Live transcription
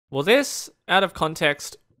Well, this, out of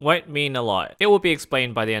context, won't mean a lot. It will be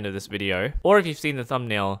explained by the end of this video, or if you've seen the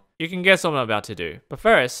thumbnail, you can guess what I'm about to do. But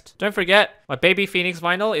first, don't forget, my Baby Phoenix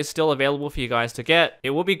vinyl is still available for you guys to get. It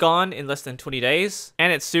will be gone in less than 20 days,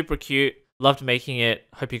 and it's super cute. Loved making it.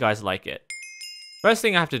 Hope you guys like it. First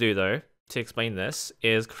thing I have to do though, to explain this,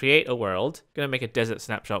 is create a world. Gonna make a desert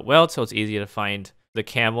snapshot world so it's easier to find the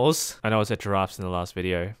camels. I know I said giraffes in the last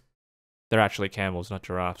video. They're actually camels, not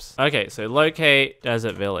giraffes. Okay, so locate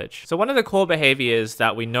desert village. So one of the core behaviors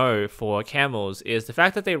that we know for camels is the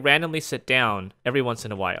fact that they randomly sit down every once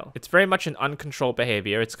in a while. It's very much an uncontrolled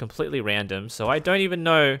behavior. It's completely random. So I don't even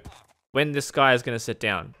know when this guy is gonna sit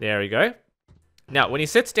down. There we go. Now, when he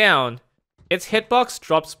sits down, its hitbox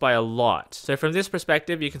drops by a lot. So from this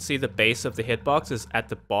perspective, you can see the base of the hitbox is at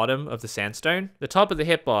the bottom of the sandstone. The top of the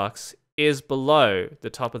hitbox is below the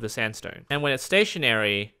top of the sandstone. And when it's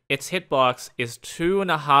stationary, its hitbox is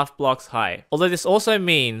 2.5 blocks high. Although this also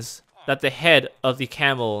means that the head of the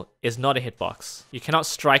camel is not a hitbox. You cannot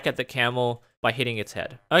strike at the camel by hitting its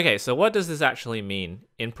head. Okay, so what does this actually mean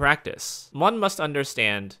in practice? One must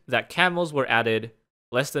understand that camels were added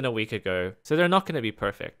less than a week ago, so they're not going to be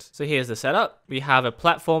perfect. So here's the setup. We have a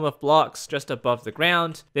platform of blocks just above the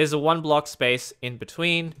ground. There's a 1 block space in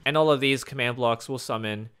between, and all of these command blocks will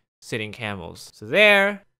summon sitting camels. So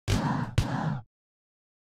there.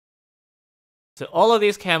 So all of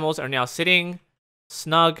these camels are now sitting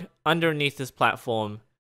snug underneath this platform,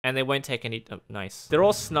 and they won't take any, nice. They're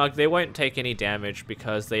all snug, they won't take any damage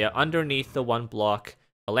because they are underneath the 1 block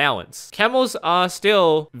allowance. Camels are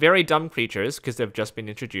still very dumb creatures because they've just been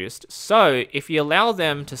introduced. So if you allow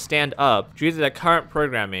them to stand up due to their current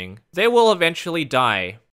programming, they will eventually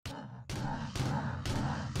die.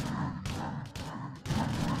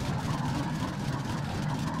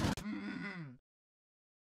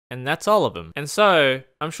 And that's all of them. And so,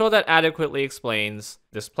 I'm sure that adequately explains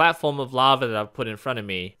this platform of lava that I've put in front of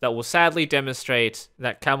me that will sadly demonstrate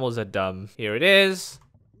that camels are dumb. Here it is.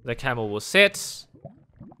 The camel will sit.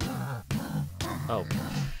 Oh.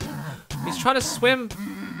 He's trying to swim.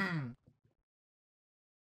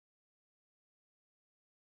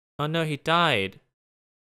 Oh no, he died.